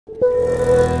Dragi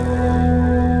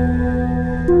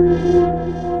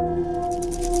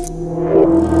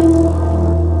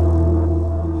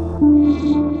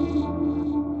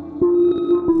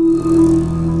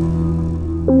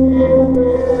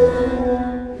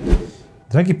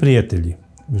prijatelji,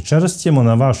 večeras ćemo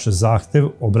na vaš zahtev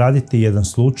obraditi jedan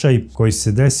slučaj koji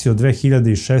se desio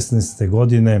 2016.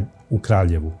 godine u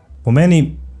Kraljevu. Po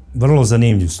meni, vrlo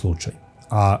zanimljiv slučaj.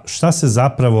 A šta se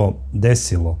zapravo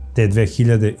desilo te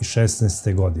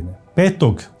 2016. godine?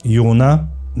 5. juna,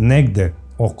 negde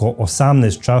oko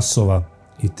 18 časova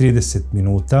i 30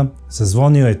 minuta,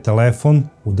 zazvonio je telefon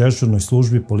u dežurnoj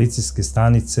službi policijske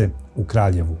stanice u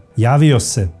Kraljevu. Javio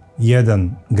se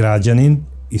jedan građanin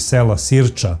iz sela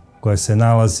Sirča, koja se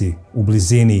nalazi u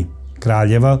blizini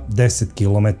Kraljeva, 10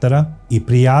 km, i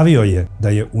prijavio je da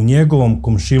je u njegovom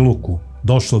komšiluku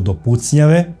došlo do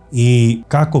pucnjave i,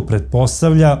 kako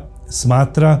pretpostavlja,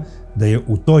 smatra da je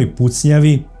u toj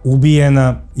pucnjavi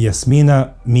ubijena Jasmina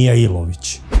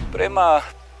Mijailović. Prema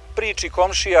priči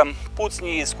komšija,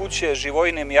 pucnji iz kuće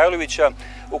Živojine Mijailovića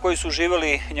u kojoj su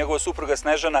živjeli njegova supruga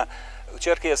Snežana,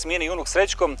 ćerka Jasmine i unuk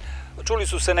Srećko, čuli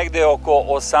su se negde oko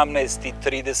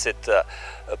 18:30.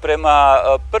 Prema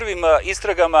prvim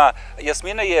istragama,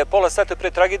 Jasmina je pola sata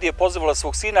pre tragedije pozvala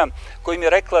svog sina, kojim je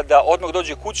rekla da odmah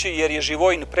dođe kući jer je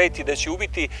Živojin preti da će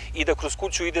ubiti i da kroz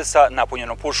kuću ide sa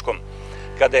napunjenom puškom.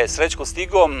 Kada je Srećko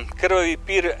stigao, krvavi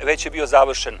pir već je bio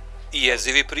završen.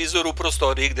 Jezivi prizor u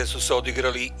prostoriji gde su se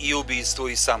odigrali i ubistvo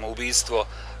i samoubistvo.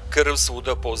 Krv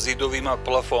svuda po zidovima,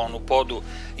 plafonu, podu.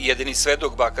 Jedini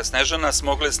svedok, baka Snežana,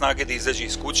 smogle snage da izađe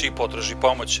iz kuće i potraži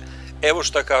pomoć. Evo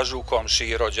šta kažu komšiji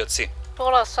i rođaci.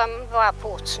 Čula sam 2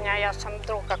 pucnja, ja sam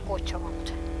druga kuća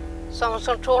ovdje. Samo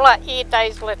sam čula i da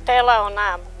izletela ona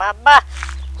baba,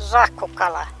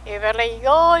 zakukala i vele,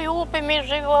 joj, ubi mi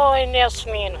Živojin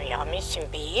Jasminu. Ja mislim,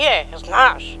 bije,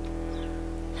 znaš.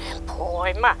 Nem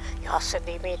pojma, ja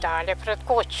sedim i dalje pred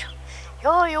kućom.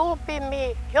 Joj,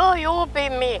 ubi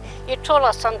mi. I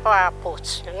čula sam 2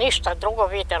 pucnja, ništa drugo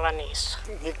videla nisam.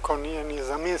 Niko nije ni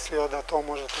zamislio da to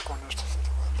može tako nešto se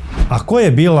dogoditi. A ko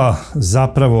je bila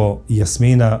zapravo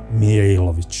Jasmina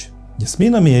Mijailović?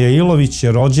 Jasmina Mijailović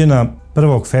je rođena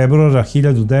 1. februara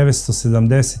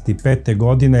 1975.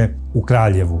 godine u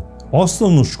Kraljevu.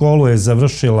 Osnovnu školu je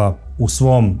završila u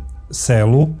svom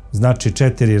selu, znači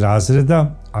 4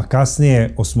 razreda, a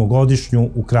kasnije 8-godišnju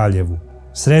u Kraljevu.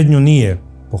 Srednju nije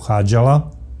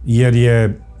pohađala jer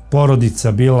je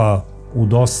porodica bila u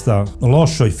dosta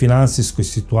lošoj finansijskoj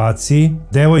situaciji.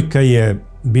 Devojka je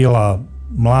bila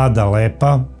mlada,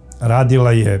 lepa,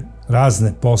 radila je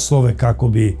razne poslove kako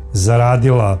bi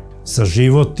zaradila za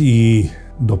život i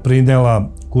doprinela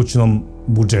kućnom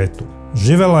budžetu.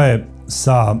 Živela je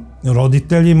sa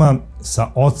roditeljima, sa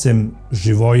ocem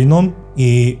Živojinom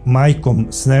i majkom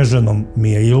Snežanom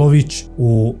Mijailović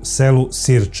u selu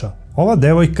Sirča. Ova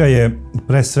devojka je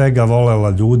pre svega volela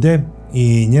ljude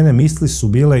i njene misli su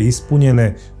bile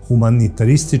ispunjene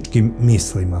humanitarističkim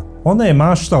mislima. Ona je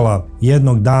maštala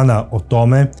jednog dana o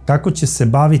tome kako će se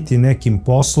baviti nekim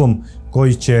poslom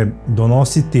koji će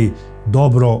donositi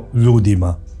dobro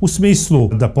ljudima. U smislu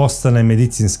da postane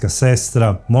medicinska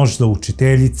sestra, možda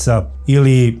učiteljica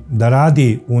ili da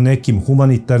radi u nekim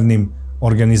humanitarnim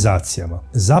organizacijama.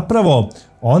 Zapravo,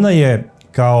 ona je,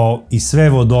 kao i sve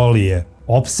vodolije,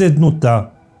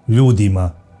 opsednuta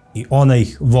ljudima i ona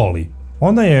ih voli.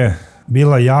 Ona je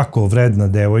bila jako vredna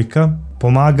devojka,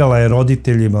 pomagala je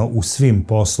roditeljima u svim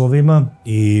poslovima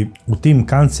i u tim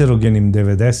kancerogenim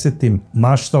 90-im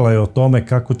maštala je o tome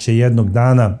kako će jednog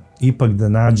dana ipak da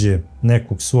nađe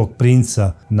nekog svog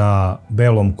princa na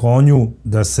belom konju,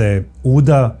 da se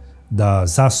uda, da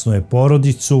zasnuje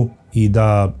porodicu i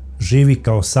da živi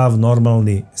kao sav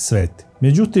normalni svet.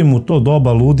 Međutim, u to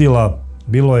doba ludila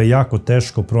bilo je jako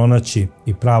teško pronaći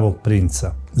i pravog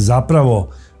princa. Zapravo,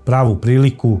 pravu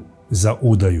priliku za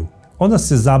udaju. Ona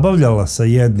se zabavljala sa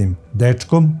jednim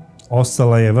dečkom,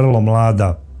 ostala je vrlo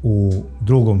mlada u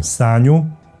drugom stanju,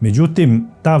 međutim,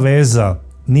 ta veza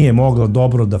nije mogla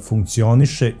dobro da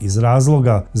funkcioniše iz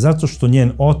razloga zato što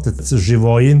njen otac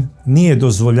Živojin nije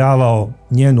dozvoljavao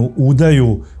njenu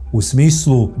udaju u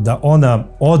smislu da ona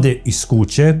ode iz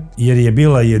kuće jer je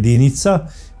bila jedinica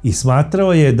i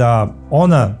smatrao je da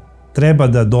ona treba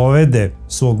da dovede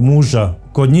svog muža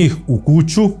kod njih u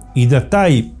kuću i da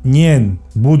taj njen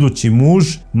budući muž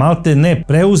malte ne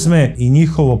preuzme i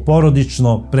njihovo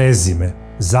porodično prezime.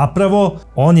 Zapravo,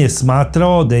 on je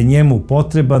smatrao da je njemu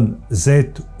potreban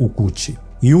zet u kući.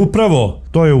 I upravo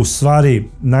to je u stvari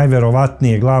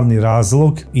najverovatnije glavni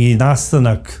razlog i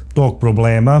nastanak tog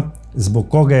problema zbog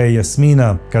koga je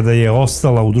Jasmina, kada je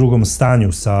ostala u drugom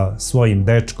stanju sa svojim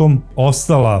dečkom,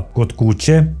 ostala kod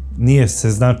kuće, nije se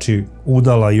znači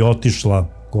udala i otišla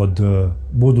kod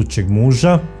budućeg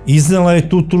muža. Iznela je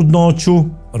tu trudnoću,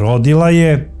 rodila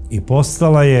je i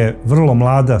postala je vrlo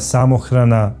mlada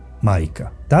samohrana majka.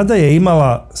 Tada je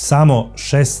imala samo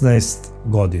 16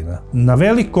 godina. Na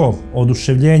veliko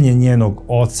oduševljenje njenog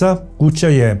oca, kuća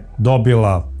je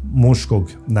dobila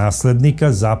muškog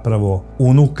naslednika, zapravo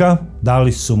unuka.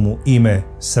 Dali su mu ime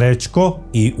Srećko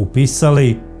i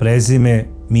upisali prezime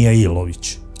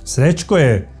Mijailović. Srećko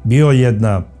je bio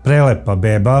jedna prelepa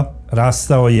beba,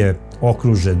 rastao je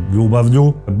okružen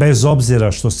ljubavlju, bez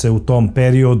obzira što se u tom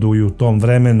periodu i u tom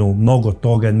vremenu mnogo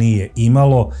toga nije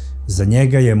imalo, za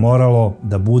njega je moralo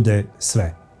da bude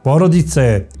sve. Porodica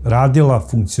je radila,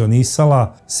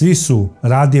 funkcionisala, svi su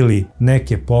radili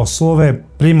neke poslove,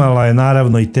 primala je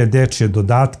naravno i te dečje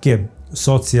dodatke,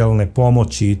 socijalne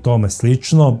pomoći i tome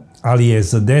slično, ali je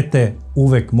za dete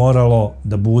uvek moralo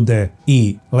da bude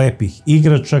i lepih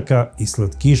igračaka i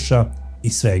slatkiša i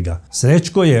svega.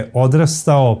 Srećko je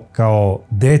odrastao kao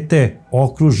dete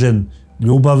okružen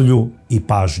ljubavlju i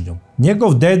pažnjom.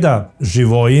 Njegov deda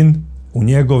Živojin u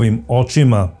njegovim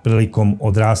očima prilikom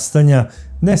odrastanja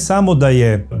ne samo da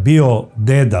je bio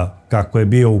deda kako je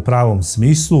bio u pravom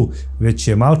smislu, već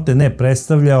je malte ne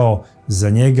predstavljao za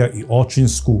njega i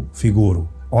očinsku figuru.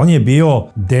 On je bio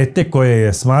dete koje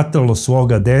je smatralo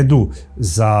svoga dedu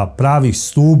za pravi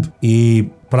stub i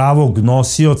pravog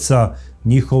nosioca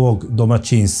njihovog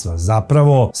domaćinstva.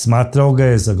 Zapravo smatrao ga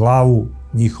je za glavu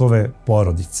njihove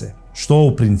porodice, što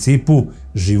u principu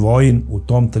Živojin u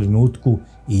tom trenutku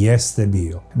i jeste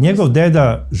bio. Njegov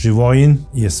deda Živojin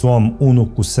je svom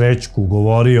unuku Srećku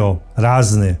govorio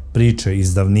razne priče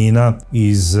iz davnina,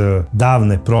 iz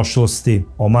davne prošlosti,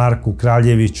 o Marku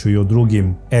Kraljeviću i o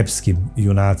drugim epskim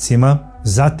junacima.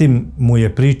 Zatim mu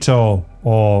je pričao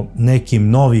o nekim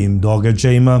novijim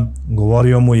događajima.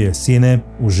 Govorio mu je: sine,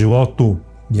 u životu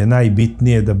je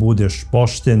najbitnije da budeš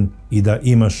pošten i da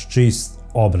imaš čist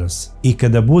obraz. I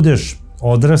kada budeš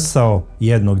odrastao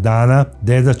jednog dana,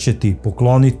 deda će ti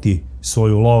pokloniti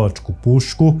svoju lovačku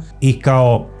pušku i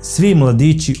kao svi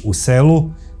mladići u selu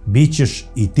bit ćeš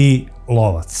i ti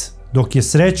lovac. Dok je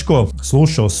Srećko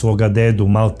slušao svoga dedu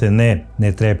malte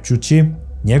ne trepćući,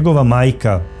 njegova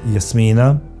majka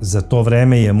Jasmina za to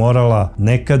vreme je morala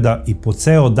nekada i po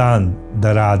ceo dan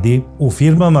da radi u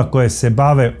firmama koje se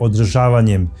bave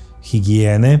održavanjem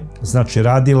higijene, znači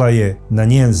radila je na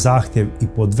njen zahtjev i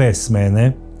po 2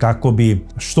 smene kako bi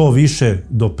što više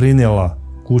doprinela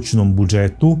kućnom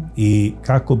budžetu i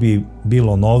kako bi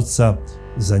bilo novca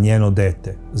za njeno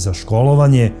dete, za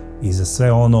školovanje i za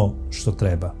sve ono što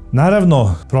treba.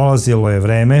 Naravno, prolazilo je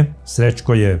vreme,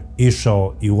 Srećko je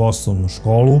išao i u osnovnu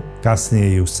školu,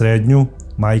 kasnije i u srednju,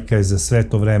 majka je za sve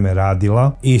to vreme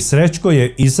radila i Srećko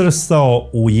je izrastao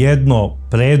u jedno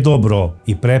predobro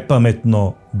i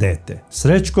prepametno dete.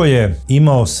 Srećko je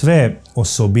imao sve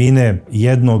osobine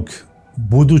jednog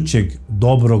budućeg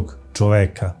dobrog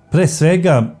čoveka. Pre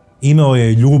svega imao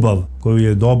je ljubav koju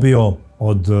je dobio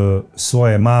od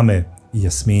svoje mame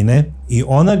Jasmine i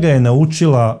ona ga je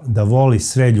naučila da voli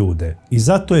sve ljude. I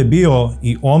zato je bio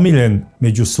i omiljen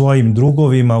među svojim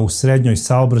drugovima u srednjoj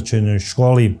saobraćajnoj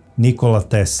školi Nikola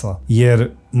Tesla.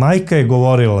 Jer majka je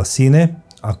govorila: sine,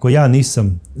 ako ja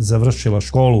nisam završila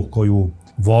školu koju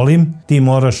volim, ti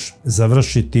moraš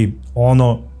završiti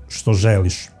ono što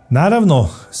želiš. Naravno,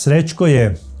 Srećko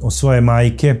je od svoje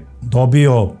majke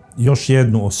dobio još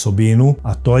jednu osobinu,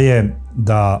 a to je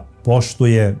da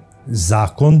poštuje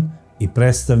zakon i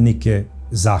predstavnike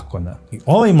zakona. I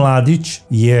ovaj mladić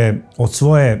je od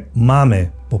svoje mame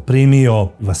poprimio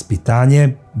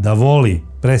vaspitanje da voli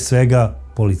pre svega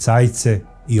policajce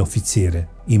i oficire.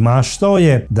 I maštao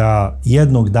je da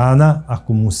jednog dana,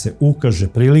 ako mu se ukaže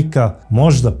prilika,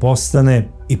 možda postane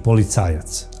i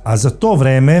policajac. A za to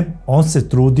vreme on se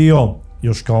trudio,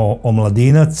 još kao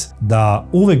omladinac, da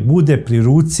uvek bude pri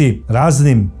ruci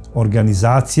raznim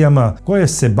organizacijama koje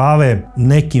se bave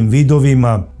nekim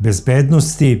vidovima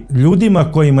bezbednosti,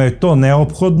 ljudima kojima je to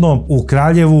neophodno u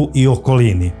Kraljevu i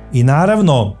okolini. I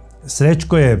naravno,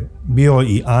 Srećko je bio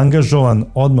i angažovan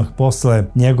odmah posle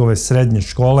njegove srednje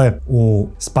škole u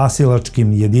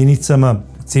spasilačkim jedinicama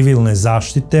civilne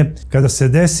zaštite, kada se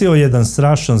desio jedan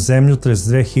strašan zemljotres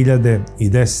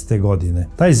 2010. godine.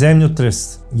 Taj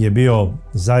zemljotres je bio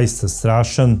zaista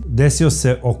strašan, desio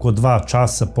se oko 2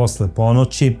 časa posle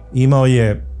ponoći, imao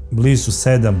je blizu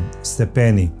 7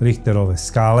 stepeni Richterove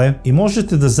skale i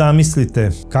možete da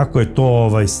zamislite kako je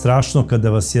to strašno kada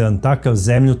vas jedan takav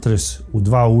zemljotres u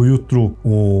 2 ujutru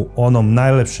u onom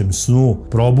najlepšem snu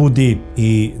probudi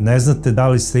i ne znate da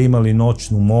li ste imali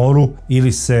noćnu moru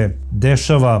ili se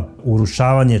dešava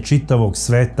urušavanje čitavog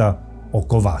sveta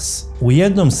oko vas. U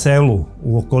jednom selu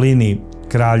u okolini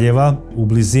Kraljeva, u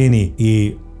blizini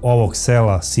i ovog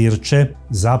sela Sirče,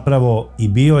 zapravo i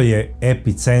bio je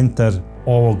epicentar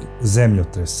ovog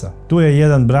zemljotresa. Tu je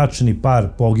jedan bračni par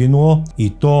poginuo i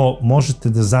to možete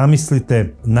da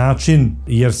zamislite način,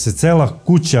 jer se cela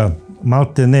kuća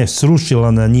malte ne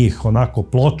srušila na njih, onako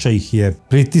ploča ih je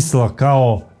pritisla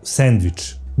kao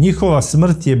sendvič. Njihova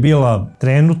smrt je bila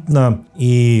trenutna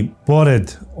i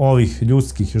pored ovih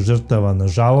ljudskih žrtava,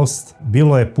 nažalost,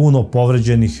 bilo je puno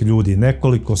povređenih ljudi.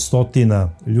 Nekoliko stotina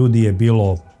ljudi je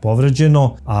bilo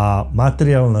povređeno, a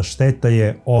materijalna šteta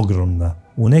je ogromna.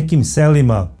 U nekim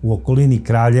selima u okolini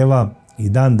Kraljeva i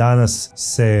dan danas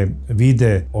se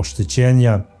vide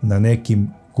oštećenja na nekim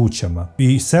kućama.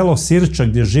 I selo Sirča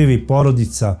gdje živi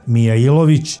porodica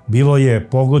Mijailović bilo je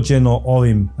pogođeno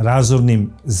ovim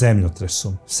razornim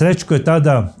zemljotresom. Srećko je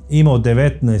tada imao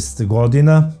 19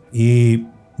 godina i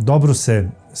dobro se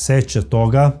seća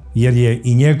toga jer je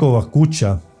i njegova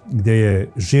kuća gdje je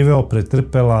živeo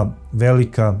pretrpela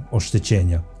velika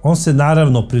oštećenja. On se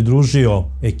naravno pridružio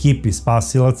ekipi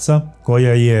spasilaca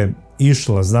koja je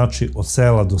išla, znači, od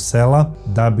sela do sela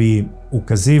da bi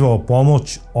ukazivao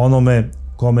pomoć onome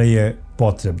kome je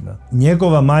potrebna.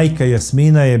 Njegova majka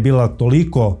Jasmina je bila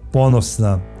toliko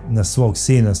ponosna na svog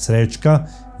sina Srećka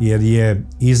jer je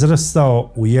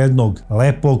izrastao u jednog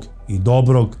lepog i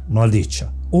dobrog mladića.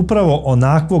 Upravo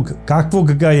onakvog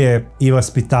kakvog ga je i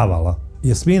vaspitavala.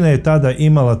 Jasmina je tada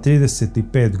imala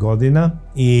 35 godina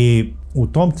i u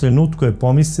tom trenutku je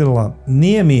pomislila: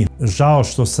 nije mi žao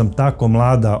što sam tako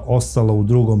mlada ostala u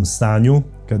drugom stanju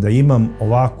kada imam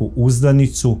ovakvu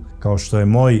uzdanicu kao što je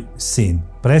moj sin.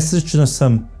 Presrećna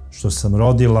sam što sam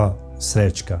rodila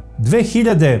Srećka.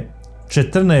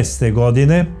 2014.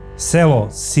 godine selo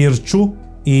Sirču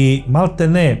i malte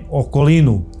ne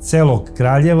okolinu celog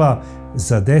Kraljeva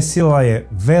zadesila je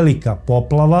velika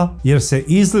poplava jer se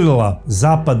izlila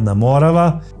zapadna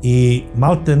Morava i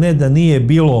malte ne da nije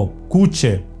bilo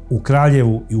kuće u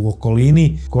Kraljevu i u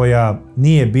okolini koja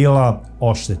nije bila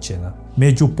oštećena.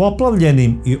 Među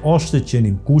poplavljenim i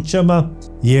oštećenim kućama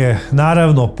je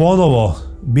naravno ponovo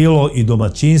bilo i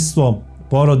domaćinstvo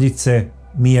porodice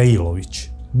Mijailović.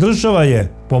 Država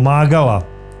je pomagala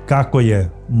kako je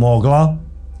mogla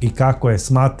i kako je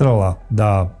smatrala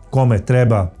da kome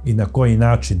treba i na koji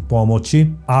način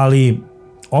pomoći, ali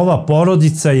ova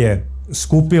porodica je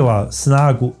skupila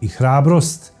snagu i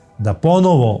hrabrost da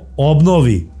ponovo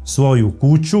obnovi svoju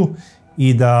kuću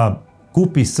i da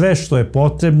kupi sve što je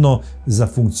potrebno za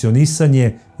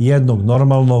funkcionisanje jednog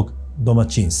normalnog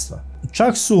domaćinstva.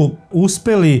 Čak su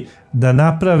uspeli da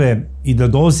naprave i da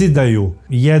dozidaju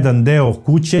jedan deo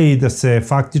kuće i da se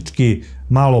faktički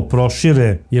malo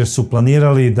prošire jer su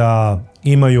planirali da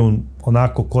imaju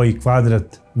onako koji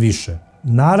kvadrat više.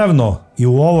 Naravno, i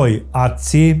u ovoj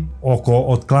akciji oko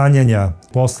otklanjanja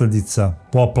posljedica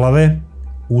poplave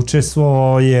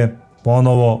učestvovao je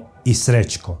ponovo i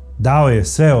Srećko. Dao je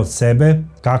sve od sebe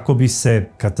kako bi se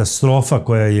katastrofa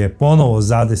koja je ponovo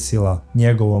zadesila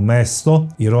njegovo mesto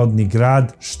i rodni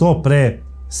grad što pre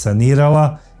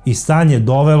sanirala i stanje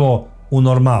dovelo u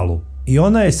normalu. I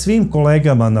ona je svim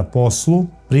kolegama na poslu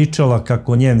pričala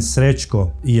kako njen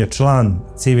Srećko je član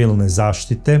civilne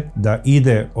zaštite, da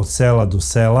ide od sela do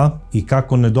sela i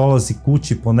kako ne dolazi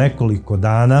kući po nekoliko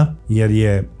dana jer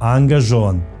je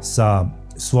angažovan sa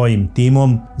svojim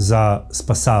timom za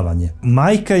spasavanje.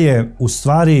 Majka je u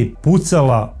stvari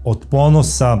pucala od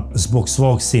ponosa zbog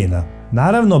svog sina.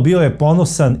 Naravno, bio je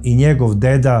ponosan i njegov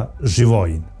deda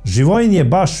Živojin. Živojin je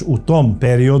baš u tom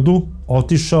periodu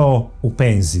otišao u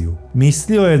penziju.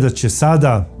 Mislio je da će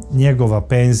sada njegova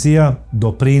penzija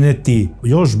doprineti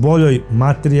još boljoj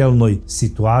materijalnoj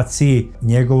situaciji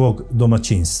njegovog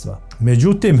domaćinstva.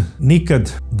 Međutim,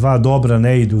 nikad dva dobra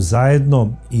ne idu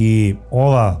zajedno i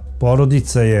ova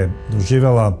porodica je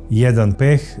doživjela jedan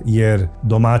peh jer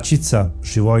domaćica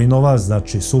Živojinova,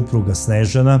 znači supruga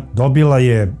Snežana, dobila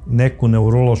je neku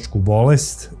neurološku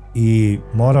bolest i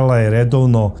morala je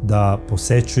redovno da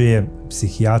posećuje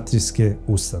psihijatrijske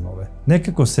ustanove.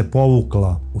 Nekako se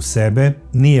povukla u sebe,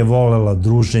 nije volela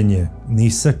druženje ni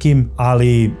sa kim,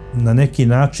 ali na neki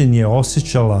način je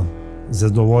osjećala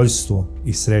zadovoljstvo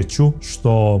i sreću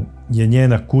što je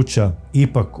njena kuća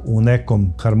ipak u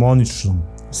nekom harmoničnom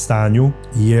stanju,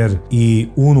 jer i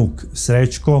unuk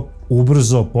Srećko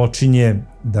ubrzo počinje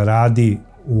da radi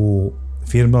u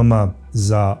firmama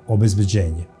za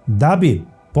obezbeđenje. Da bi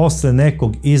posle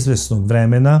nekog izvesnog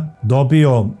vremena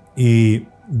dobio i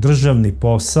državni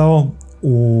posao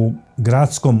u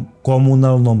gradskom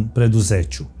komunalnom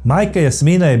preduzeću. Majka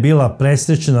Jasmina je bila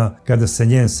presrećna kada se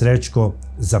njen Srećko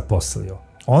zaposlio.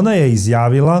 Ona je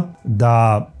izjavila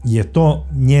da je to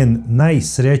njen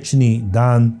najsrećniji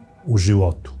dan u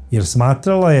životu. Jer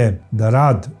smatrala je da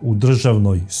rad u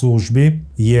državnoj službi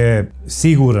je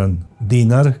siguran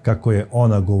dinar, kako je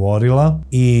ona govorila,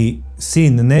 i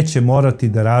sin neće morati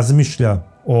da razmišlja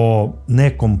o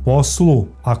nekom poslu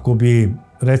ako bi,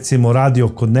 recimo, radio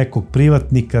kod nekog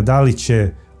privatnika, da li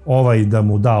će ovaj da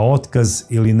mu da otkaz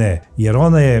ili ne. Jer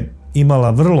ona je imala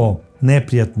vrlo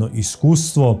neprijatno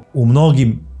iskustvo u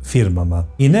mnogim firmama.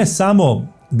 I ne samo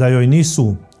da joj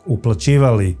nisu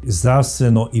uplaćivali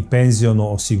zdravstveno i penziono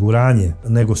osiguranje,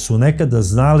 nego su nekada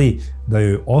znali da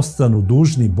joj ostanu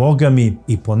dužni bogami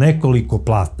i po nekoliko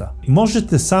plata.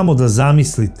 Možete samo da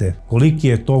zamislite koliki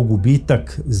je to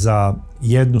gubitak za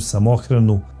jednu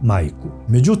samohranu majku.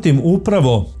 Međutim,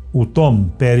 upravo u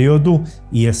tom periodu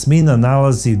Jasmina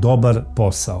nalazi dobar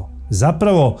posao.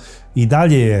 Zapravo i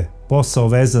dalje je posao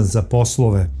vezan za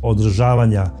poslove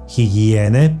održavanja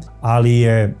higijene, ali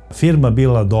je firma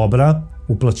bila dobra,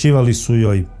 uplaćivali su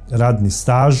joj radni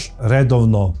staž,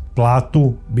 redovno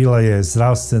platu, bila je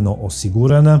zdravstveno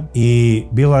osigurana i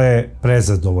bila je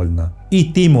prezadovoljna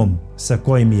i timom sa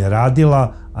kojim je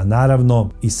radila, a naravno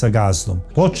i sa gazdom.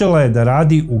 Počela je da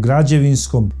radi u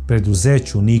građevinskom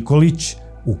preduzeću Nikolić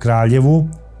u Kraljevu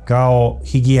kao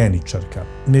higijeničarka.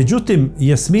 Međutim,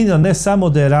 Jasmina ne samo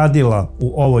da je radila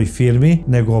u ovoj firmi,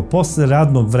 nego posle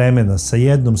radnog vremena sa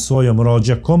jednom svojom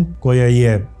rođakom koja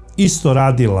je isto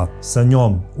radila sa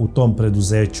njom u tom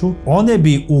preduzeću, one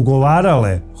bi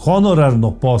ugovarale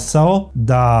honorarno posao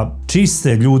da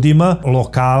čiste ljudima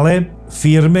lokale,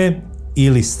 firme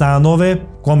ili stanove,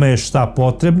 kome je šta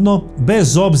potrebno,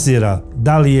 bez obzira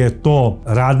da li je to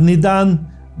radni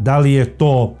dan, da li je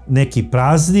to neki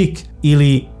praznik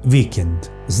ili vikend.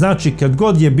 Znači, kad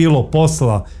god je bilo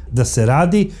posla da se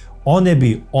radi, one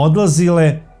bi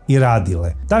odlazile i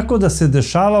radile. Tako da se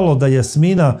dešavalo da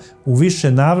Jasmina u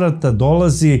više navrata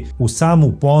dolazi u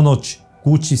samu ponoć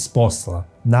kući s posla.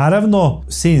 Naravno,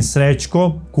 sin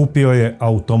Srećko kupio je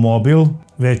automobil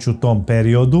već u tom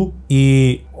periodu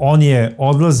i on je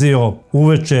odlazio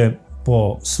uveče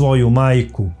po svoju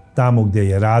majku tamo gdje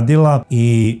je radila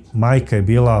i majka je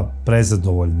bila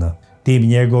prezadovoljna tim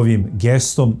njegovim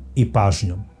gestom i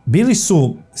pažnjom. Bili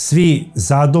su svi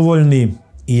zadovoljni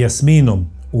i Jasminom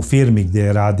u firmi gdje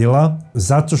je radila,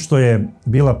 zato što je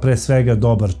bila pre svega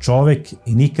dobar čovek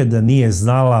i nikada nije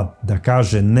znala da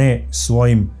kaže ne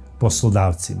svojim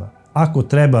poslodavcima. Ako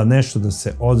treba nešto da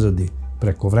se odradi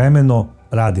prekovremeno,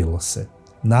 radilo se.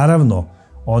 Naravno,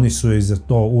 oni su joj za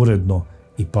to uredno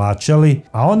i plaćali,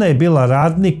 a ona je bila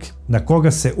radnik na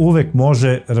koga se uvek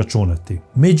može računati.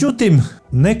 Međutim,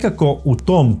 nekako u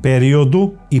tom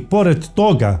periodu i pored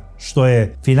toga što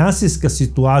je finansijska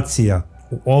situacija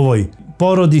u ovoj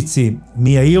porodici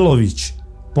Mijailović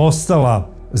postala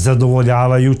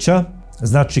zadovoljavajuća,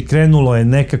 znači krenulo je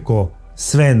nekako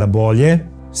sve na bolje,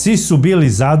 svi su bili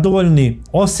zadovoljni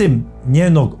osim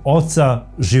njenog oca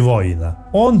Živojina.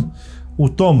 On u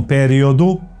tom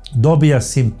periodu dobija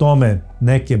simptome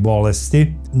neke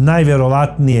bolesti,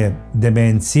 najverovatnije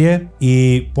demencije,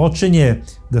 i počinje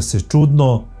da se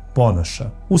čudno ponaša.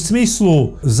 U smislu,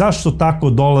 zašto tako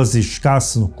dolaziš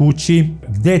kasno kući,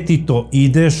 gde ti to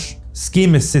ideš, s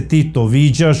kime se ti to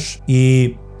viđaš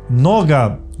i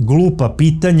mnoga glupa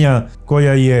pitanja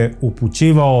koja je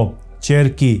upućivao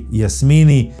ćerki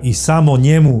Jasmini i samo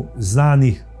njemu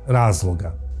znanih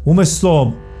razloga.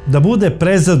 Umesto da bude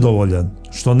prezadovoljan,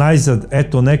 što najzad,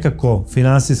 eto, nekako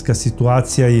finansijska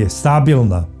situacija je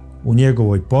stabilna u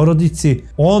njegovoj porodici,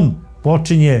 on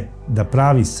počinje da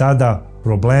pravi sada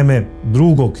probleme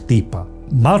drugog tipa.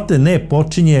 Malte ne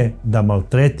počinje da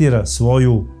maltretira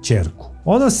svoju ćerku.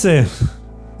 Ona se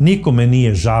nikome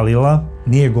nije žalila,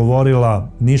 nije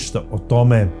govorila ništa o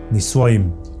tome ni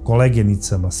svojim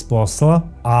koleginicama s posla,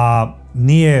 a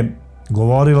nije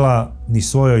govorila ni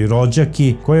svojoj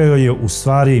rođaki, koja joj je u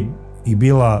stvari i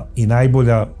bila i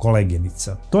najbolja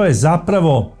koleginica. To je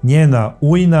zapravo njena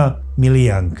ujna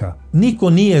Milijanka. Niko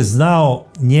nije znao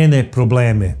njene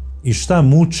probleme i šta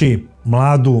muči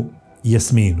mladu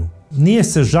Jasminu. Nije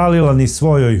se žalila ni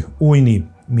svojoj ujni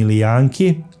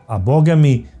Milijanki, a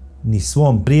bogami ni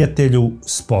svom prijatelju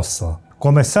s posla,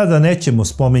 kome sada nećemo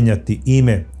spominjati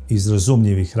ime iz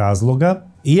razumljivih razloga,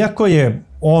 iako je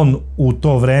on u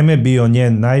to vreme bio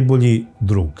njen najbolji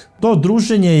drug. To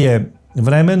druženje je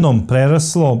vremenom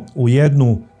preraslo u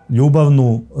jednu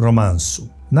ljubavnu romansu.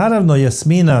 Naravno,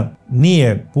 Jasmina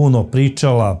nije puno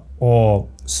pričala o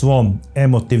svom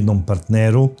emotivnom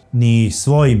partneru, ni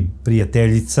svojim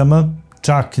prijateljicama,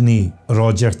 čak ni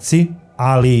rođaci,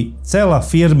 ali cela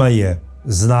firma je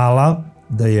znala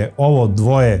da je ovo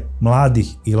dvoje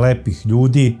mladih i lepih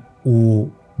ljudi u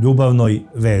ljubavnoj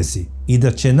vezi i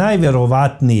da će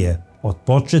najverovatnije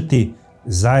otpočeti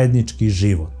zajednički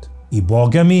život. I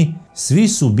Boga mi, svi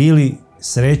su bili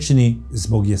srećni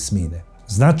zbog Jasmine.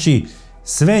 Znači,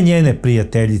 sve njene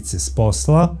prijateljice s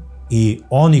posla i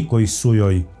oni koji su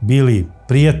joj bili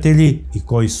prijatelji i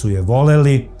koji su je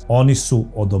voleli, oni su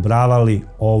odobravali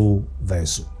ovu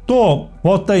vezu. To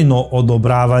potajno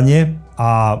odobravanje,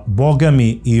 a Boga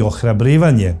mi i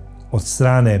ohrabrivanje od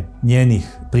strane njenih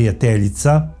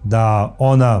prijateljica da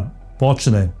ona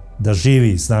počne da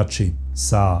živi, znači,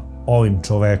 sa ovim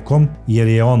čovekom, jer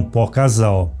je on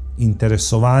pokazao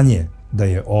interesovanje da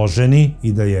je oženi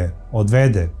i da je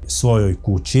odvede svojoj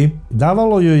kući,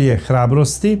 davalo joj je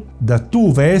hrabrosti da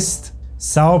tu vest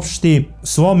saopšti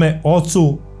svome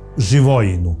ocu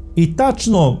Živojinu. I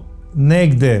tačno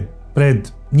negde pred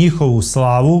njihovu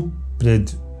slavu,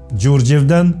 pred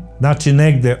Đurđevdan, znači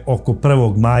negde oko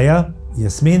 1. maja,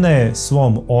 Jasmina je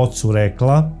svom ocu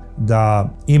rekla da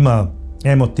ima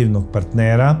emotivnog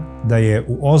partnera, da je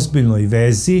u ozbiljnoj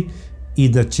vezi i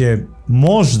da će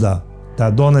možda da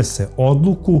donese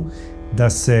odluku da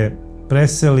se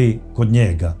preseli kod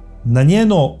njega. Na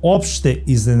njeno opšte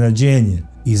iznenađenje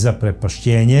i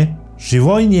zaprepašćenje,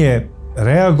 Živojin je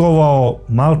reagovao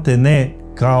malte ne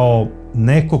kao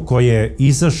neko ko je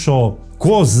izašao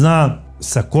ko zna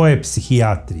sa koje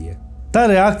psihijatrije. Ta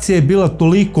reakcija je bila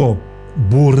toliko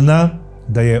burna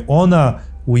da je ona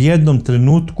u jednom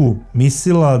trenutku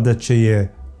mislila da će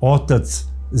je otac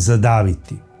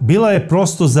zadaviti. Bila je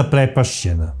prosto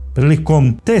zaprepašćena.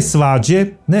 Prilikom te svađe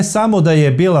ne samo da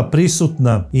je bila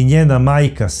prisutna i njena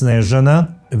majka Snežana,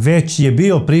 već je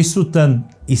bio prisutan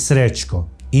i Srećko.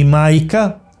 I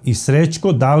majka i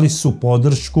Srećko dali su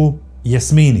podršku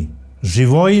Jasmini.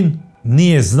 Živojin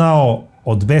nije znao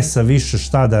od besa više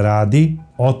šta da radi,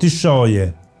 otišao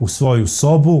je u svoju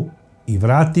sobu i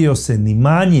vratio se ni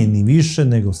manje ni više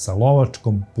nego sa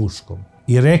lovačkom puškom.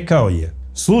 I rekao je: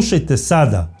 slušajte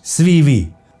sada, svi vi,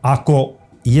 ako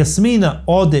Jasmina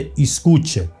ode iz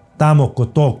kuće tamo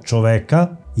kod tog čoveka,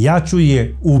 ja ću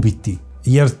je ubiti.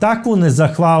 Jer takvu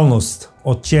nezahvalnost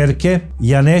od ćerke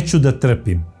ja neću da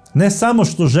trpim. Ne samo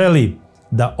što želi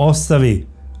da ostavi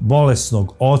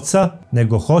bolesnog oca,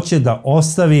 nego hoće da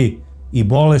ostavi i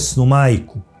bolesnu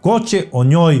majku. Ko će o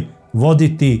njoj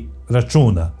voditi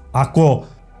računa? Ako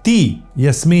ti,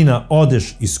 Jasmina,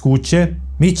 odeš iz kuće,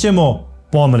 mi ćemo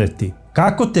pomreti.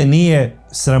 Kako te nije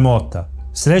sramota?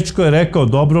 Srećko je rekao: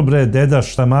 dobro bre, deda,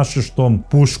 šta mašeš tom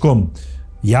puškom?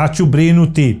 Ja ću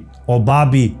brinuti o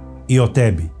babi i o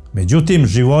tebi. Međutim,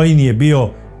 Živojin je bio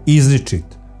izričit.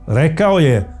 Rekao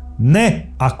je: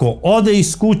 ne, ako ode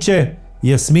iz kuće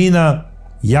Jasmina,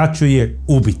 ja ću je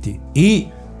ubiti. I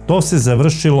to se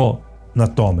završilo na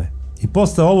tome. I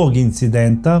posle ovog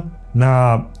incidenta,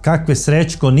 na kakve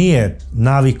Srećko nije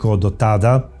navikao do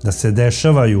tada da se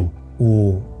dešavaju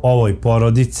u ovoj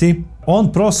porodici,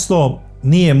 on prosto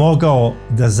nije mogao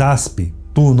da zaspi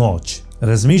tu noć.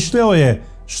 Razmišljao je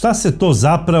šta se to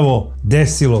zapravo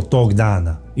desilo tog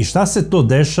dana i šta se to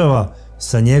dešava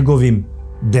sa njegovim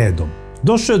dedom.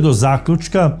 Došao je do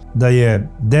zaključka da je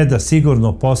deda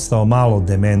sigurno postao malo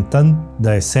dementan,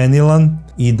 da je senilan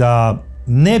i da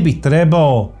ne bi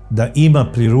trebao da ima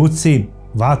pri ruci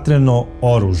vatreno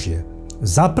oružje.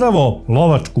 Zapravo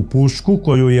lovačku pušku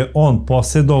koju je on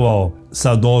posjedovao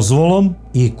sa dozvolom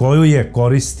i koju je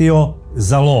koristio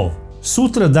za lov.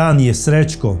 Sutra dan je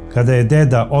Srećko, kada je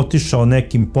deda otišao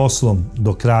nekim poslom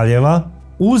do Kraljeva,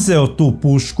 uzeo tu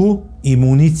pušku i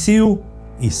municiju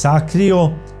i sakrio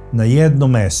na jedno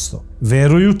mesto,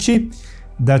 verujući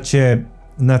da će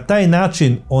na taj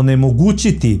način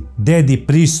onemogućiti dedi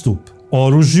pristup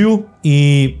oružju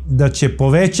i da će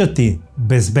povećati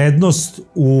bezbednost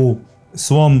u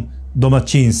svom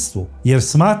domaćinstvu. Jer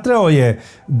smatrao je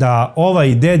da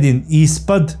ovaj dedin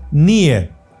ispad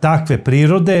nije takve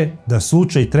prirode da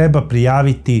slučaj treba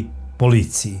prijaviti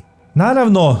policiji.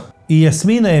 Naravno, i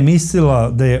Jasmina je mislila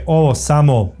da je ovo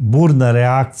samo burna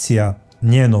reakcija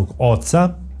njenog oca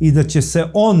i da će se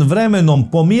on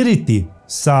vremenom pomiriti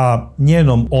sa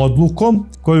njenom odlukom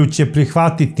koju će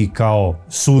prihvatiti kao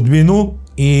sudbinu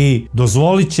i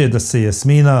dozvolit će da se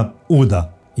Jasmina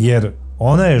uda. Jer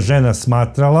ona je žena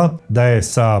smatrala da je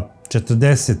sa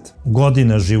 40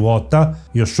 godina života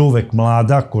još uvek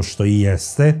mlada, ko što i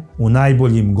jeste, u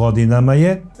najboljim godinama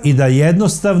je, i da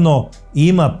jednostavno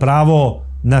ima pravo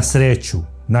na sreću,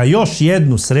 na još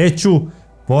jednu sreću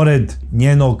pored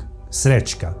njenog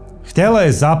Srećka. Htela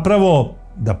je zapravo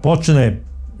da počne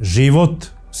život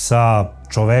sa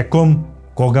čovekom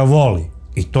koga voli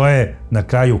i to je na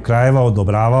kraju krajeva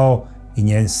odobravao i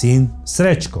njen sin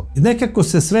Srećko. Nekako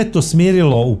se sve to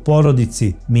smirilo u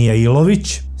porodici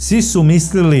Mijailović. Svi su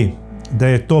mislili da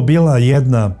je to bila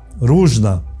jedna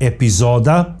ružna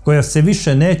epizoda koja se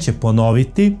više neće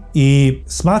ponoviti i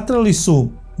smatrali su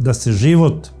da se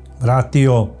život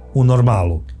vratio u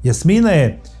normalu. Jasmina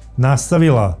je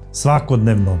nastavila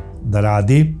svakodnevno da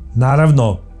radi.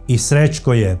 Naravno, i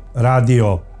Srećko je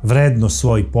radio vredno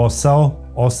svoj posao.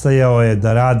 Ostajao je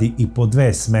da radi i po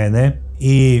 2 smene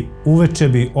i uveče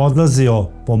bi odlazio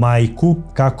po majku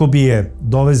kako bi je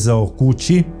dovezao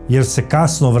kući jer se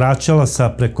kasno vraćala sa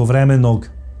prekovremenog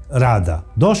rada.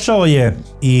 Došao je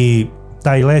i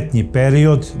taj letnji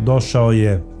period, došao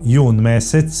je jun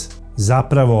mesec,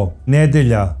 zapravo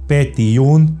nedelja 5.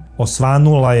 jun,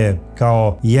 osvanula je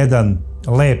kao jedan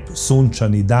lep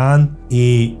sunčani dan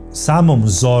i samom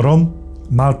zorom,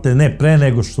 malte ne pre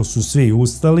nego što su svi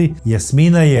ustali,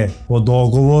 Jasmina je po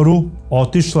dogovoru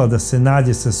otišla da se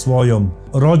nađe sa svojom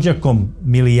rođakom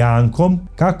Milijankom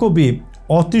kako bi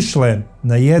otišle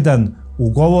na jedan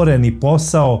ugovoreni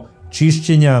posao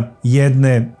čišćenja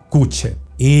jedne kuće.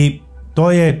 I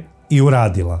to je i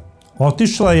uradila.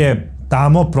 Otišla je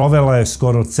tamo, provela je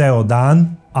skoro ceo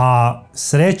dan, a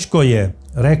Srećko je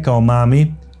rekao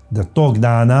mami da tog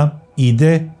dana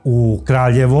ide u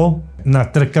Kraljevo na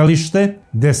trkalište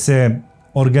gde se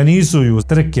organizuju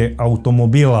trke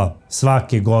automobila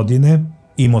svake godine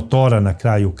i motora na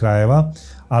kraju krajeva,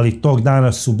 ali tog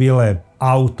dana su bile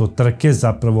auto trke,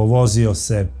 zapravo vozio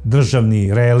se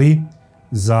državni reli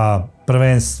za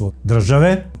prvenstvo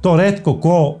države. To retko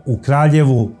ko u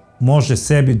Kraljevu može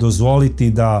sebi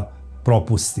dozvoliti da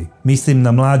propusti. Mislim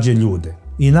na mlađe ljude.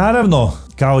 I naravno,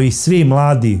 kao i svi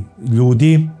mladi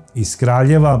ljudi iz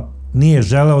Kraljeva, nije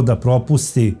želeo da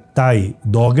propusti taj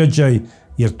događaj,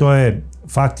 jer to je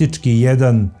faktički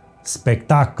jedan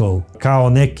spektakl, kao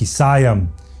neki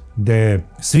sajam gde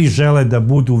svi žele da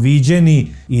budu viđeni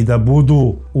i da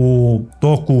budu u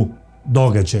toku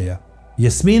događaja.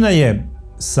 Jasmina je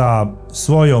sa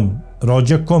svojom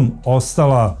rođakom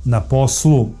ostala na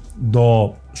poslu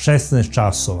do 16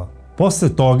 časova. Posle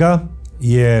toga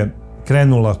je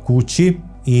krenula kući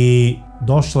i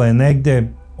došla je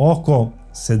negde oko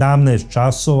 17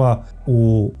 časova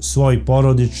u svoj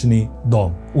porodični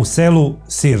dom u selu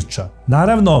Sirča.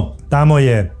 Naravno, tamo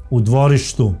je u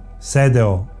dvorištu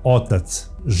sedeo otac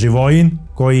Živojin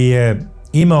koji je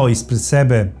imao ispred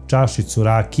sebe čašicu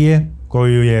rakije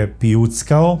koju je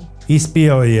pijuckao,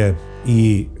 ispijao je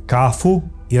i kafu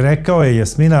i rekao je: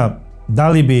 Jasmina, da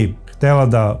li bi htela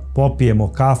da popijemo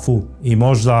kafu i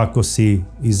možda ako si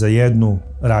i za jednu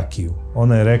rakiju?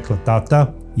 Ona je rekla: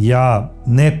 tata, ja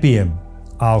ne pijem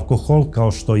alkohol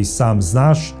kao što i sam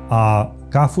znaš, a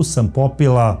kafu sam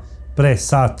popila pre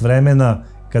sat vremena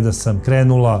kada sam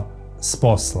krenula s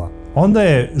posla. Onda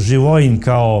je Živojin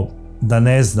kao da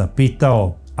ne zna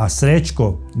pitao: a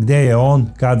Srećko, gde je on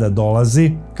kada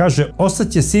dolazi? Kaže: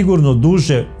 ostaće sigurno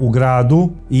duže u gradu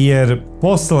jer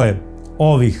posle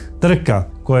ovih trka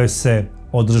koje se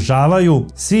održavaju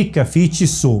svi kafići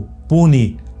su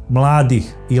puni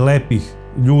mladih i lepih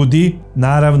ljudi,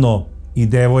 naravno i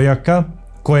devojaka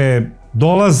koje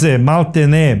dolaze malte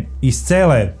ne iz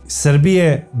cele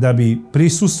Srbije da bi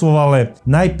prisustvovale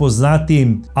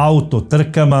najpoznatijim auto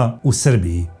trkama u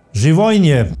Srbiji. Živojin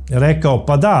je rekao: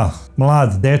 pa da,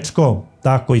 mlad dečko,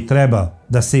 tako i treba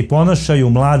da se i ponašaju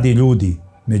mladi ljudi.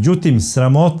 Međutim,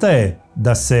 sramota je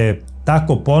da se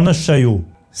tako ponašaju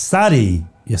stariji.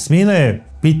 Jasmina je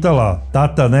pitala: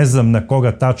 tata, ne znam na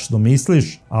koga tačno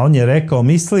misliš, a on je rekao: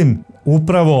 mislim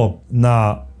upravo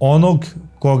na onog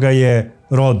koga je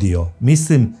rodio,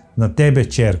 mislim na tebe,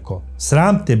 ćerko.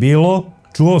 Sram te bilo,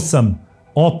 čuo sam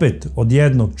opet od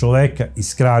jednog čoveka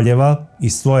iz Kraljeva,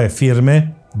 iz tvoje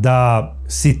firme, da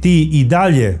si ti i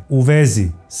dalje u vezi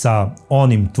sa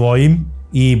onim tvojim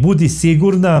i budi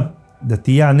sigurna da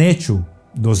ti ja neću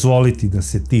dozvoliti da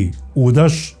se ti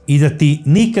udaš i da ti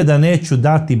nikada neću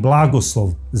dati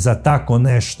blagoslov za tako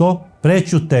nešto. Pre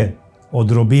ću te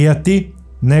odrobijati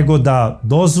nego da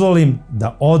dozvolim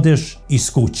da odeš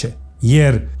iz kuće.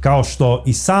 Jer, kao što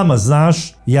i sama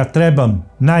znaš, ja trebam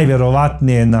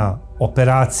najverovatnije na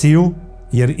operaciju,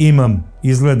 jer imam,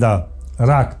 izgleda,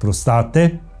 rak prostate.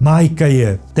 Majka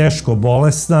je teško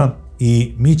bolesna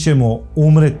i mi ćemo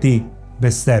umreti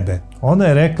bez tebe. Ona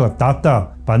je rekla: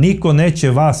 tata, pa niko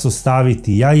neće vas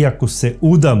ostaviti. Ja i ako se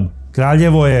udam,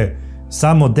 Kraljevo je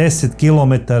samo 10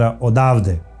 km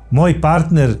odavde. Moj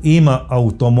partner ima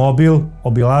automobil,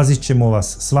 obilazit ćemo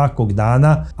vas svakog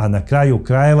dana, a na kraju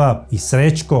krajeva i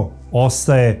Srećko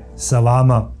ostaje sa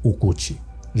vama u kući.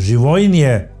 Živojin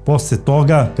je posle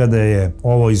toga, kada je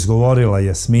ovo izgovorila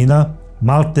Jasmina,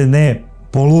 malte ne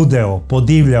poludeo,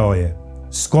 podivljao je.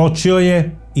 skočio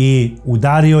je i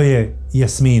udario je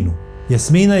Jasminu.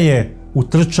 Jasmina je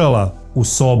utrčala u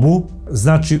sobu,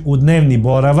 znači u dnevni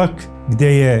boravak, gdje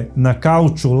je na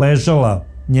kauču ležala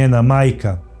njena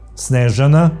majka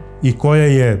Snežana i koja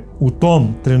je u tom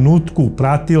trenutku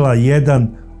pratila jedan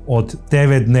od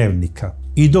TV dnevnika.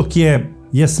 I dok je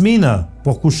Jasmina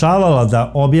pokušavala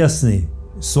da objasni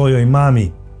svojoj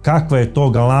mami kakva je to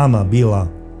galama bila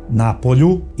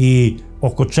napolju i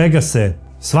oko čega se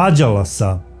svađala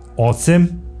sa ocem,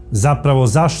 zapravo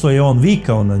zašto je on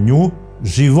vikao na nju,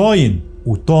 Živojin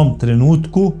u tom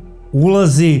trenutku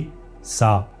ulazi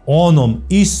sa onom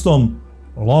istom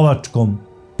lovačkom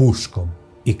puškom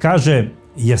i kaže: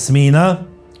 Jasmina,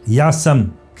 ja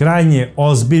sam krajnje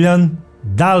ozbiljan,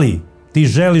 da li ti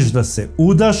želiš da se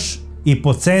udaš i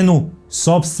po cenu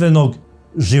sopstvenog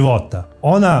života?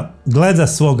 Ona gleda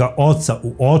svoga oca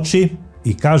u oči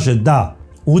i kaže: da,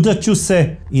 udaću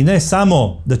se i ne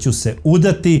samo da ću se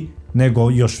udati, nego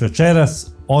još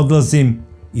večeras odlazim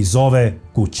iz ove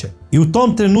kuće. I u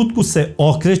tom trenutku se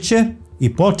okreće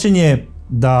i počinje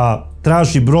da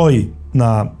traži broj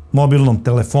na mobilnom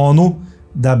telefonu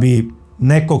da bi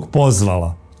nekog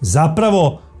pozvala.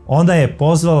 Zapravo ona je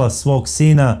pozvala svog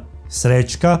sina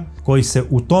Srećka, koji se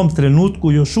u tom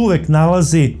trenutku još uvek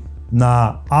nalazi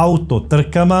na auto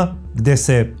trkama gde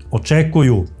se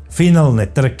očekuju finalne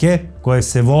trke koje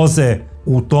se voze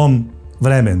u tom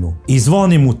vremenu. I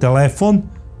zvoni mu telefon,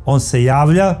 on se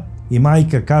javlja i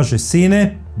majka kaže: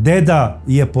 sine, deda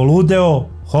je poludeo,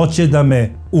 hoće da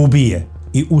me ubije.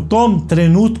 I u tom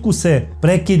trenutku se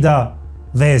prekida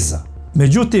veza.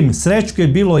 Međutim, Srećko je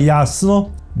bilo jasno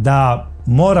da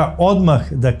mora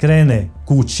odmah da krene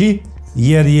kući,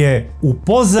 jer je u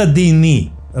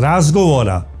pozadini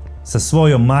razgovora sa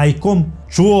svojom majkom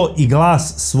čuo i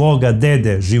glas svoga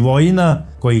dede Živojina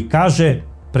koji kaže: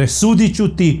 presudit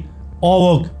ću ti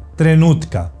ovog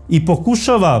trenutka. I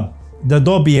pokušava da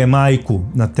dobije majku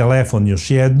na telefon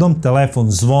još jednom,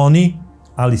 telefon zvoni,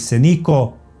 ali se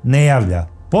niko ne javlja.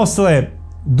 Posle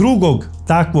drugog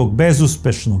takvog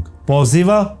bezuspešnog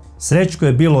poziva, Srećko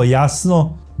je bilo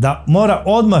jasno da mora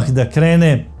odmah da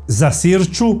krene za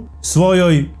Sirču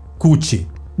svojoj kući.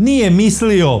 Nije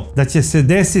mislio da će se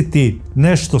desiti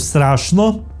nešto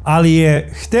strašno, ali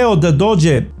je hteo da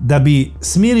dođe da bi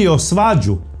smirio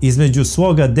svađu između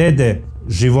svoga dede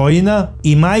Živojina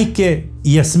i majke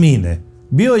Jasmine.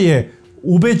 Bio je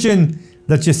ubeđen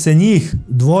da će se njih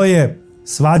dvoje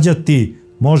svađati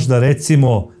možda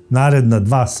recimo naredna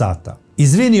 2 sata.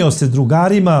 Izvinio se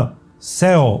drugarima,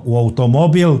 seo u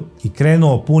automobil i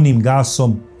krenuo punim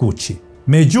gasom kući.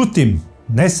 Međutim,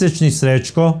 nesrećni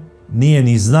Srećko nije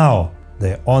ni znao da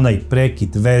je onaj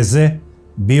prekid veze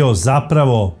bio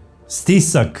zapravo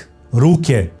stisak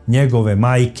ruke njegove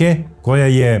majke, koja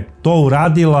je to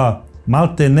uradila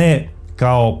malte ne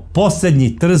kao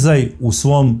posljednji trzaj u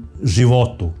svom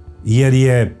životu, jer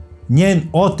je njen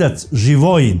otac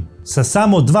Živojin sa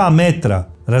samo 2 metra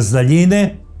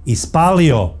razdaljine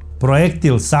ispalio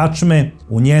projektil sačme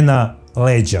u njena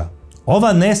leđa.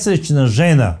 Ova nesrećna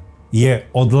žena je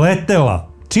odletela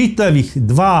čitavih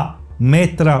 2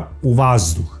 metra u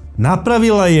vazduh.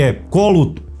 Napravila je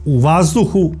kolut u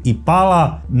vazduhu i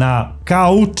pala na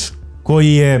kauč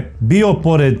koji je bio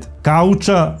pored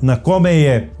kauča na kome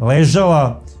je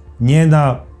ležala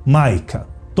njena majka.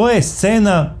 To je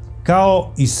scena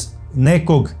kao iz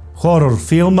nekog horor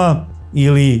filma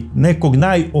ili nekog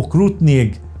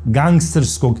najokrutnijeg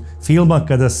gangsterskog filma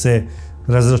kada se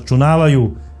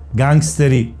razračunavaju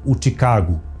gangsteri u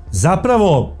Čikagu.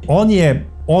 Zapravo, on je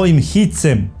ovim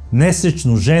hicem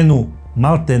nesrećnu ženu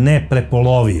malte ne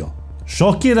prepolovio.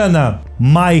 Šokirana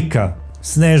majka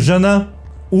Snežana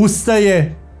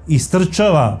ustaje,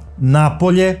 istrčava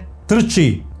napolje,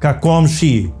 trči ka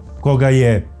komšiji koga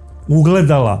je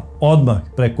ugledala odmah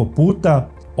preko puta,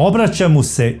 obraća mu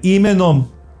se imenom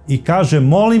i kaže: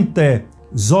 molim te,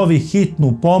 zovi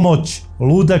hitnu pomoć,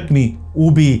 ludak mi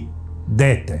ubi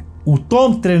dete. U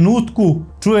tom trenutku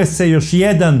čuje se još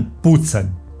jedan pucanj.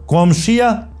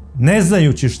 Komšija, ne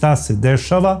znajući šta se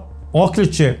dešava,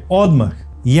 okreće odmah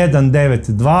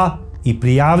 192 i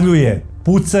prijavljuje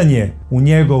pucanje u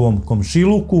njegovom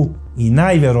komšiluku i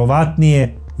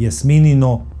najverovatnije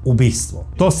Jasminino ubistvo.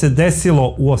 To se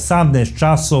desilo u 18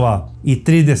 časova i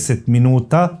 30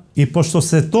 minuta i pošto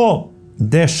se to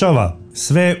dešava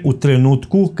sve u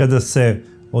trenutku kada se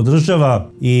održava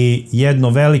i jedno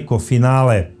veliko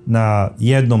finale na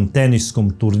jednom teniskom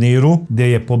turniru gdje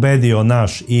je pobedio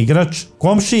naš igrač,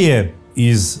 komšije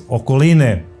iz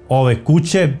okoline ove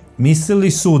kuće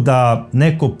mislili su da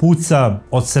neko puca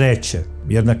od sreće,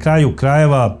 jer na kraju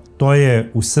krajeva to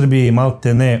je u Srbiji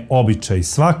malte ne običaj.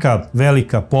 Svaka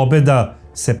velika pobeda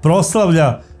se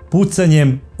proslavlja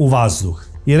pucanjem u vazduh.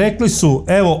 I rekli su,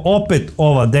 evo opet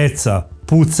ova deca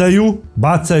pucaju,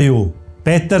 bacaju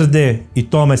petarde i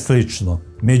tome slično.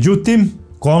 Međutim,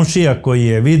 komšija koji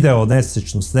je video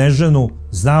nesrećnu Snežanu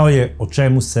znao je o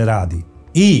čemu se radi.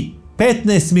 I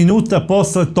 15 minuta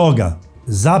posle toga,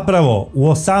 zapravo u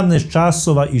 18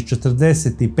 časova i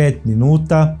 45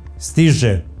 minuta,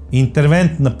 stiže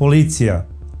interventna policija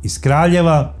iz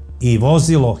Kraljeva i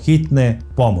vozilo hitne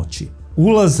pomoći.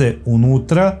 Ulaze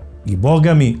unutra i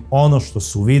boga mi ono što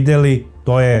su vidjeli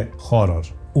to je horor.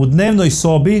 U dnevnoj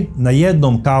sobi na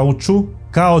jednom kauču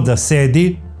kao da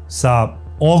sedi sa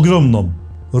ogromnom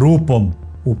rupom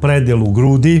u predelu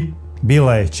grudi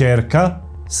bila je ćerka,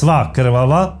 sva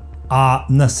krvava, a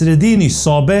na sredini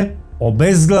sobe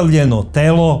obezglavljeno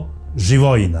telo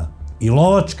Živojina i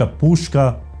lovačka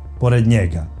puška pored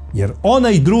njega. Jer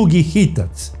onaj drugi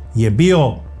hitac je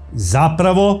bio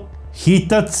zapravo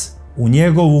hitac u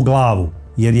njegovu glavu,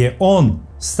 jer je on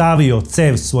stavio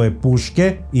cev svoje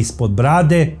puške ispod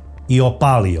brade i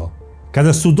opalio.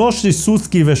 Kada su došli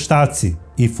sudski veštaci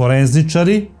i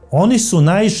forenzičari, oni su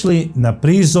naišli na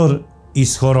prizor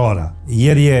iz horora,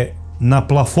 jer je na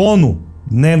plafonu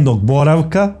dnevnog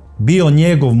boravka bio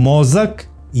njegov mozak,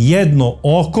 jedno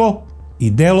oko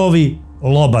i delovi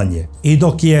lobanje. I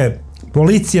dok je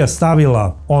policija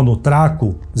stavila onu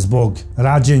traku zbog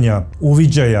rađenja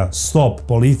Uviđaja, stop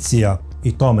policija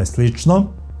i tome slično,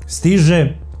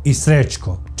 stiže i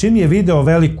Srećko. Čim je video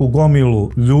veliku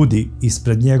gomilu ljudi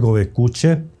ispred njegove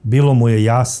kuće, bilo mu je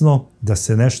jasno da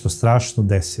se nešto strašno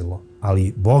desilo.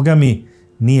 Ali, boga mi,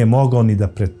 nije mogao ni da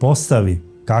pretpostavi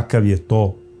kakav je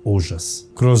to užas.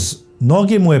 Kroz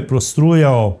noge mu je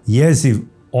prostrujao jeziv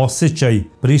osjećaj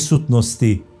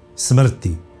prisutnosti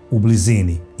smrti u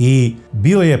blizini i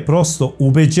bio je prosto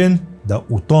ubeđen da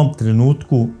u tom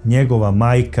trenutku njegova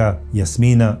majka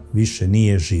Jasmina više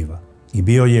nije živa. I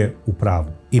bio je u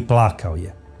pravu. I plakao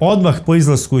je. Odmah po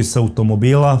izlasku iz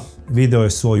automobila video je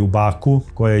svoju baku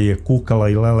koja je kukala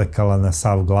i lelekala na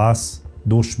sav glas,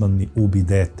 dušman mi ubi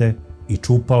dete, i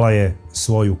čupala je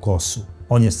svoju kosu.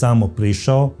 On je samo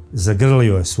prišao,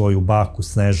 zagrlio je svoju baku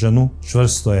Snežanu,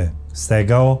 čvrsto je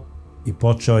stegao i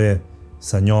počeo je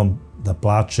sa njom da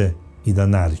plače i da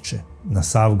nariče na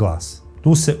sav glas.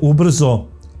 Tu se ubrzo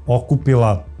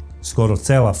okupila skoro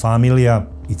cela familija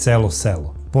i celo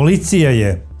selo. Policija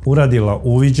je uradila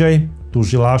uviđaj,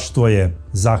 tužilaštvo je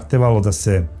zahtevalo da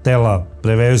se tela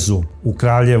prevezu u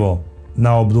Kraljevo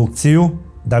na obdukciju,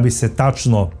 da bi se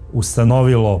tačno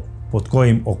ustanovilo pod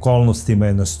kojim okolnostima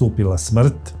je nastupila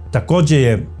smrt. Također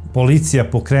je policija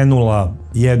pokrenula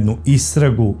jednu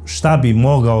istragu šta bi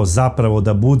mogao zapravo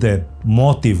da bude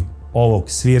motiv ovog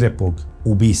svirepog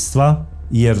ubistva,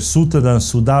 jer sutradan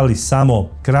su dali samo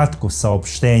kratko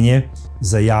saopštenje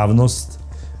za javnost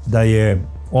da je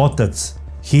otac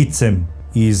hicem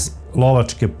iz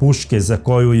lovačke puške za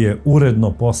koju je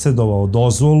uredno posjedovao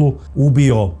dozvolu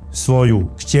ubio svoju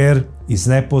kćer iz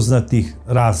nepoznatih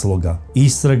razloga.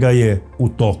 Istraga je u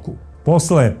toku.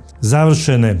 Posle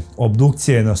završene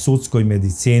obdukcije na sudskoj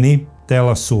medicini,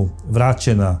 tela su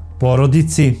vraćena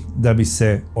porodici da bi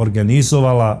se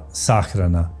organizovala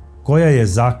sahrana, koja je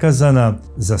zakazana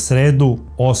za sredu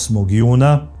 8.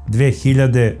 juna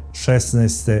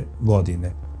 2016.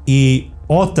 godine. I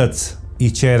otac i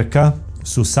ćerka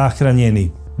su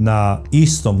sahranjeni na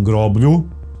istom groblju,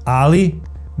 ali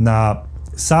na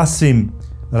sasvim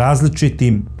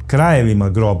različitim krajevima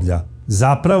groblja.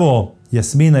 Zapravo,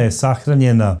 Jasmina je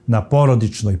sahranjena na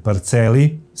porodičnoj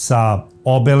parceli sa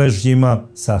obeležjima,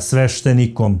 sa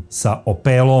sveštenikom, sa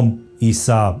opelom i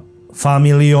sa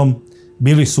familijom.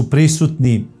 Bili su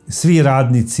prisutni svi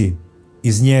radnici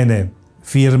iz njene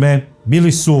firme,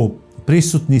 bili su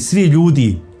prisutni svi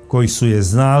ljudi koji su je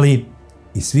znali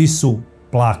i svi su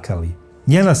plakali.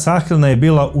 Njena sahrana je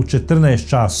bila u 14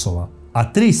 časova,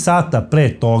 a 3 sata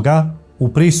pre toga u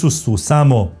prisustvu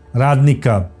samo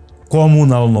radnika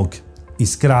komunalnog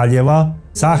iz Kraljeva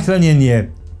sahranjen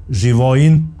je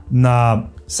Živojin na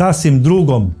sasvim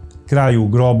drugom kraju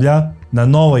groblja, na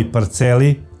novoj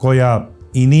parceli koja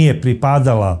i nije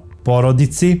pripadala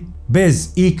porodici, bez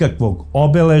ikakvog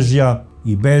obeležja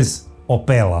i bez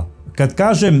opela. Kad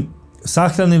kažem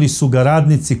sahranili su ga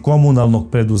radnici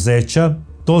komunalnog preduzeća,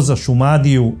 to za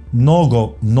Šumadiju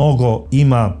mnogo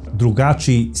ima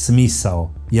drugačiji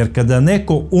smisao. Jer kada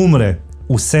neko umre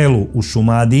u selu u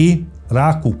Šumadiji,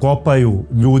 raku kopaju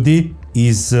ljudi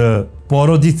iz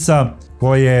porodica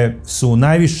koje su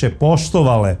najviše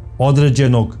poštovale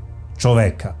određenog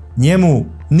čoveka. Njemu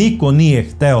niko nije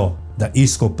hteo da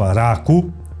iskopa raku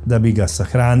da bi ga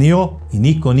sahranio i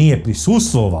niko nije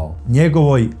prisustvovao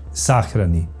njegovoj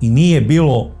sahrani i nije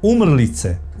bilo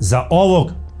umrlice za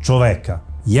ovog čoveka.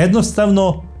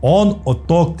 Jednostavno, on od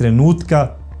tog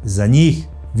trenutka za njih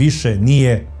više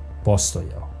nije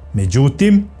postojao.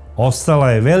 Međutim,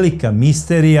 ostala je velika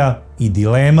misterija i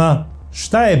dilema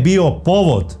šta je bio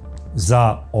povod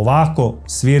za ovako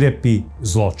svirepi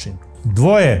zločin.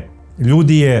 Dvoje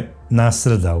ljudi je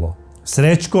nastradalo.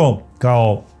 Srećko,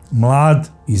 kao mlad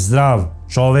i zdrav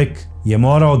čovek, je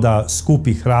morao da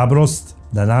skupi hrabrost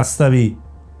da nastavi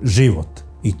život.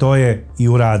 I to je i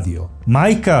uradio.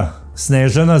 Majka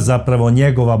Snežana, zapravo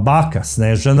njegova baka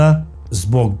Snežana,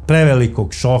 zbog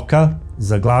prevelikog šoka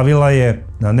zaglavila je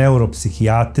na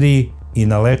neuropsihijatriji i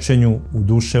na lečenju u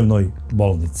duševnoj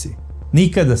bolnici.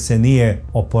 Nikada se nije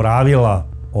oporavila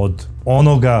od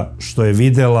onoga što je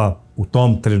videla u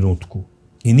tom trenutku.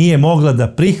 I nije mogla da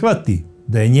prihvati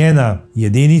da je njena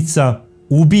jedinica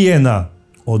ubijena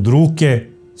od ruke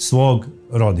svog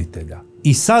roditelja.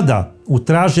 I sada, u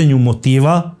traženju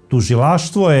motiva,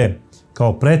 tužilaštvo je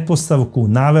kao pretpostavku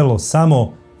navelo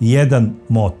samo jedan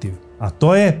motiv, a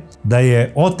to je da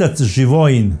je otac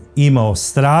Živojin imao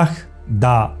strah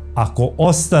da ako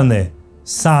ostane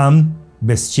sam,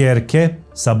 bez ćerke,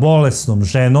 sa bolesnom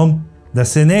ženom, da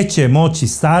se neće moći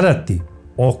starati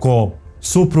oko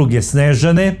supruge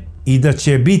Snežane i da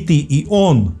će biti i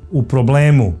on u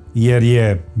problemu jer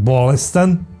je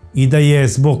bolestan i da je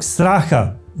zbog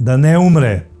straha da ne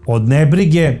umre od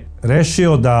nebrige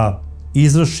rešio da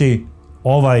izvrši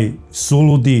ovaj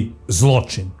suludi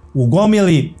zločin. U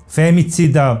gomili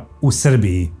femicida u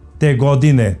Srbiji te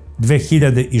godine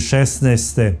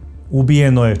 2016.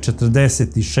 ubijeno je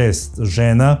 46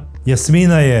 žena.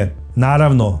 Jasmina je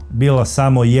naravno bila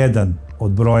samo jedan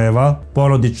od brojeva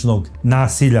porodičnog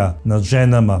nasilja nad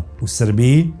ženama u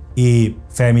Srbiji i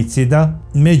femicida.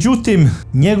 Međutim,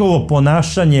 njegovo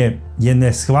ponašanje je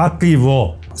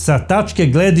neshvatljivo sa tačke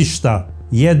gledišta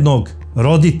jednog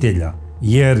roditelja,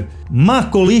 jer ma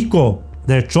koliko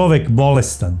da je čovek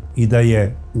bolestan i da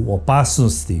je u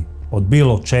opasnosti od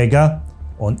bilo čega,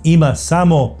 on ima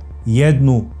samo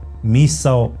jednu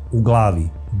misao u glavi,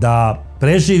 da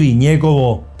preživi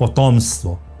njegovo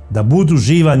potomstvo, da budu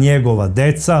živa njegova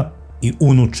deca i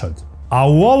unučad. A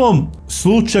u ovom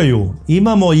slučaju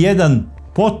imamo jedan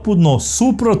potpuno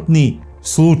suprotni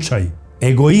slučaj,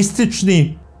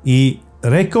 egoistični i,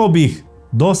 rekao bih,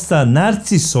 dosta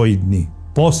narcisoidni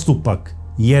postupak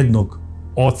jednog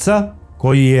oca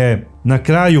koji je na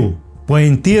kraju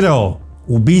poentirao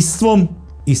ubistvom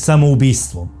i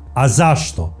samoubistvom. A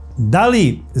zašto? Da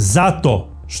li zato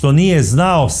što nije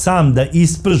znao sam da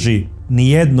isprži ni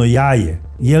jedno jaje?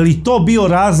 Je li to bio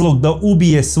razlog da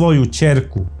ubije svoju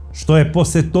ćerku, što je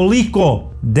posle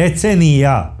toliko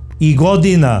decenija i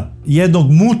godina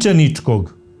jednog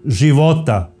mučeničkog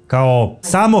života kao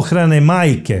samohrane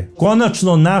majke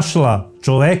konačno našla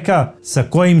čoveka sa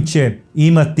kojim će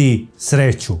imati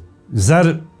sreću?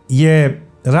 Zar je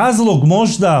razlog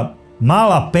možda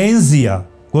mala penzija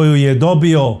koju je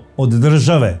dobio od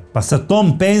države, pa sa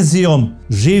tom penzijom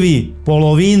živi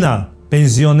polovina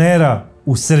penzionera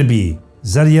u Srbiji?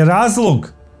 Zar je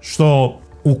razlog što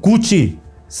u kući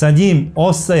sa njim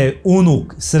ostaje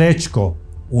unuk Srećko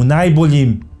u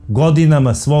najboljim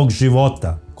godinama svog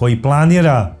života, koji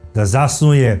planira da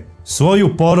zasnuje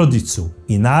svoju porodicu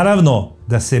i naravno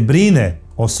da se brine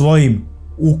o svojim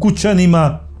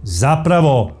ukućanima,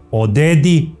 zapravo o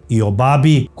dedi i o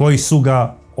babi koji su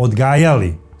ga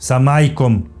odgajali sa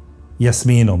majkom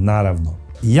Jasminom, naravno?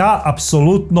 Ja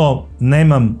apsolutno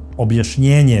nemam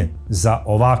objašnjenje za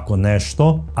ovako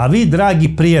nešto, a vi,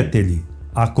 dragi prijatelji,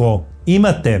 ako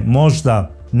imate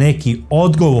možda neki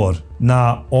odgovor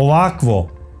na ovakvo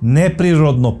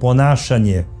neprirodno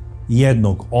ponašanje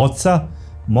jednog oca,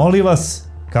 molim vas,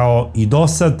 kao i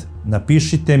dosad,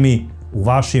 napišite mi u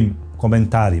vašim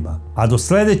komentarima. A do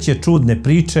sledeće čudne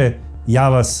priče ja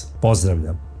vas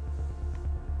pozdravljam.